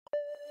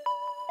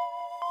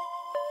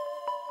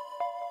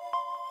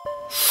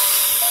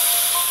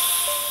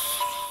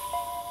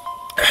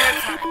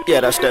Yeah,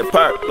 that's that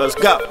part. Let's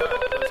go.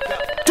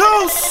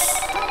 Deuce!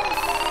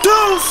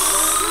 Deuce!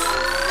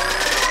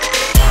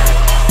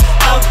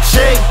 OJ,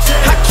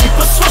 I keep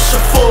a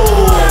swisher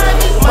full.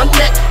 My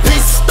neck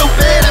piece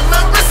stupid and my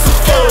wrist is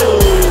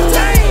full.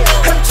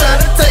 I'm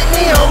trying to take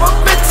me home, a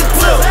bitch or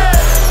two.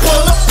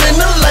 Pull up in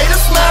the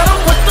latest model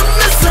with the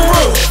missing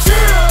roof.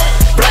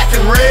 Black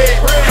and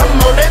red, I'm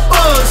on that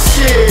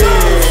bullshit.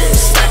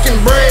 Stacking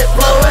bread,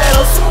 blow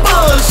out on some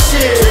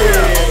bullshit.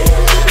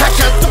 I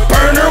got the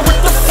burner with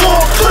the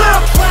full clip.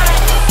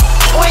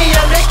 We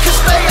on that cause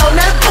they on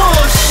that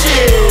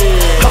bullshit.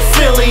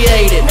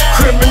 Affiliated,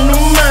 criminal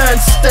mind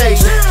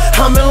state.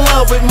 I'm in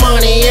love with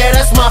money, yeah,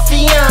 that's my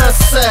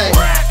fiance.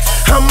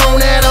 I'm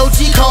on that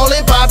OG, call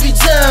it Bobby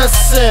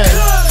Johnson.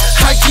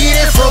 I get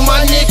it from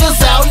my niggas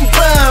out in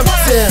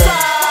Compton.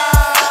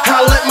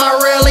 I let my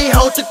rally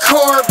hold the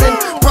Corbin.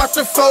 Brought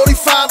the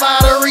 45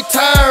 out of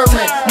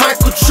retirement.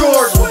 Michael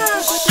Jordan,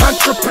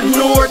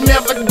 entrepreneur,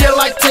 never did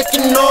like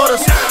taking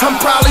orders. I'm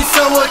probably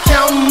somewhere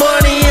counting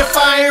money if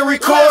I ain't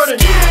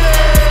recording.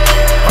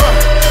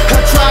 I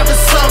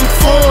driving something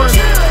foreign,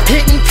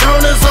 hitting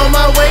corners on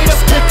my way to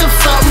pick up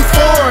something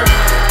foreign.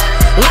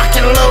 Lock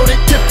and loaded,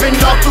 dipping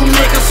off through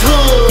niggas'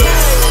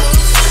 hoods.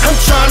 I'm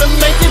trying to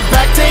make it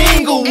back to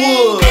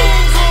Inglewood.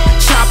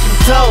 Chopping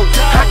dope,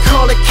 I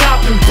call it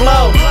cop and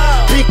blow.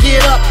 Pick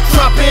it up,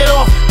 drop it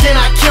off, then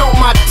I count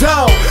my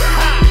dough.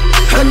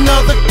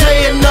 Another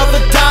day, another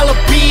dollar,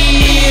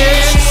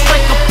 bitch.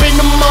 Wake up in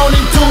the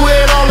morning, do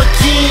it all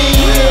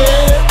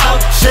again.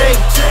 OJ,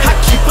 I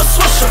keep a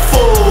swisher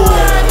full.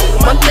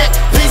 My neck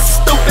piece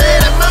stupid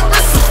and my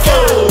wrist is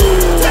full.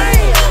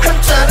 I'm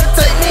trying to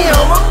take me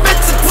home, a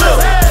bitch or two.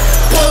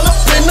 Pull up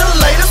in the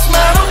latest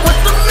model with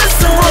the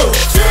missing roof.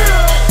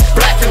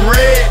 Black and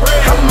red,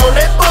 I'm on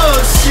that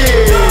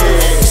bullshit.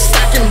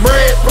 Stacking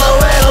bread, blow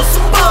out on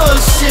some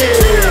bullshit.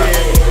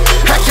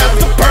 I got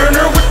the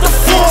burner with the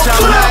full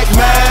clip. Mack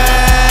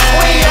Maine.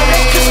 We on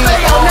that cause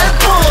they on that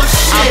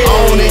bullshit.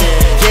 I'm on it,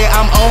 yeah,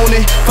 I'm on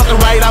it. Fucking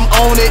right, I'm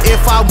on it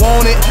if I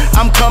want it.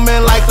 I'm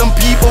coming like them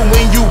people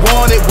when you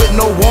want it, with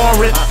no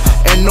warrant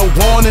and no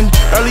warning.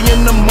 Early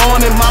in the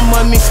morning, my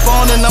money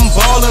spawning. I'm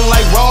ballin'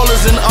 like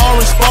rollers and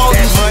orange Spalding.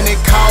 That money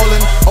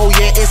calling, oh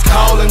yeah, it's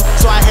calling.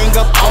 So I hang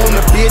up on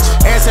the bitch.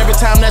 Answer every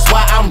time, that's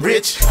why I'm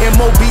rich.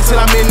 MOB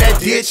till I'm in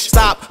that ditch.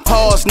 Stop,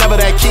 pause, never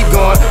that, keep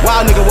going.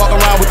 Wild nigga walk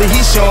around with the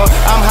heat showing.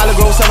 I'm Holly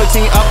Grove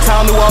 17,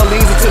 uptown New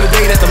Orleans until the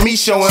day that the meat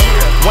showing.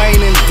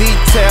 Wayne in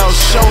detail,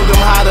 show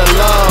them how to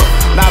love.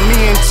 Now me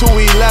and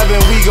 211,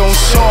 we gon'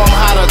 show them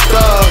how to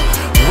thug.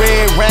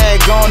 Red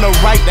rag on the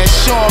right, that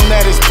show him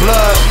that it's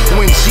blood.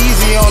 When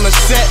Jeezy on the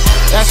set,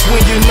 that's when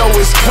you know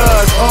it's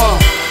cuz.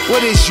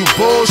 What is you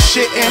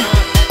bullshitting?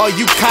 Or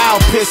you cow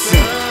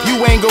pissing?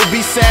 You ain't gon' be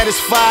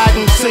satisfied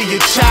until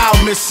your child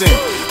missing.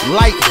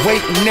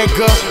 Lightweight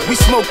nigga, we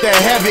smoke that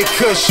heavy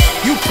kush.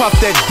 You puff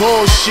that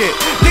bullshit,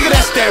 nigga,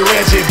 that's that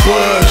Reggie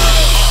Bush.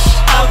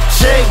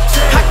 OJ,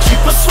 I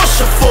keep a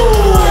swisher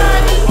full.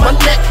 My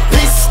neck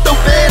piece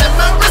stupid and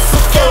my wrist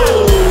is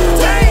full.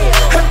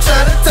 I'm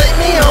trying to take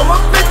me home, a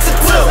bitch or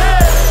two.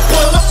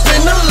 Pull up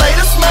in the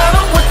latest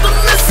model with the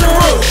missing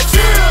roof.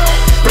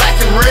 Black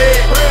and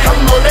red, I'm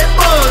on that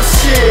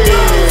bullshit.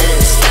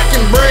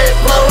 Stacking bread,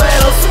 blow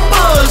out on some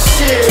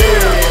bullshit.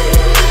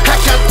 I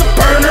got the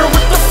burner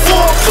with the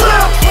full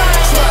clip.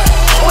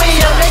 We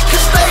on that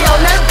cause they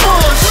on that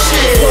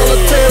bullshit. Pull up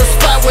to the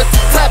spot with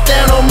the top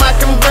down on my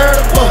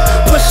convertible.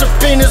 Push up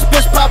in this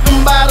bitch,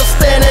 popping bottles,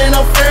 standing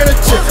on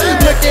furniture.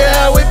 Look at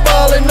how we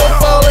ballin', no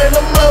fallin',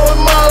 I'm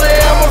blowin' Molly.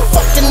 I'm a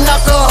fucking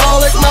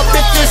alcoholic, my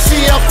bitch is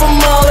she off from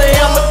Molly.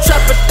 I'm a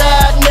trapper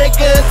died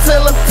nigga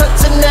until I'm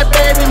touching that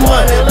baby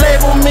money.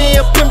 Label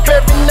me a pimp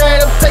every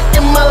night, I'm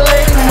taking my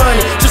lady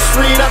money. Just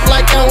read up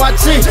like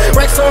NYG,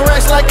 racks on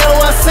racks like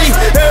NYC.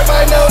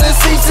 Everybody know this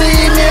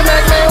ECE, me and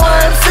Mack Maine,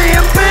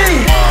 YMCMB.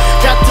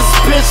 Got this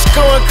bitch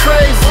going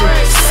crazy,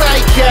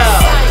 psycho.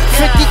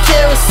 50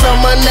 carats,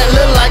 someone that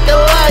look like a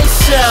light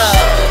show.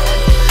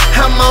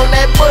 I'm on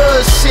that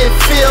bullshit,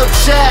 Phil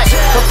Jack.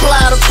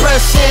 Apply the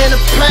pressure in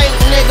the paint,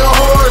 nigga,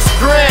 Horace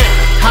Grant.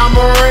 I'm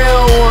a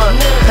real one,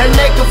 and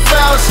nigga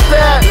vouch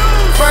that.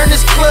 Burn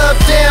this club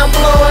down,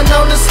 blowing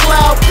on this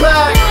loud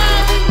pack.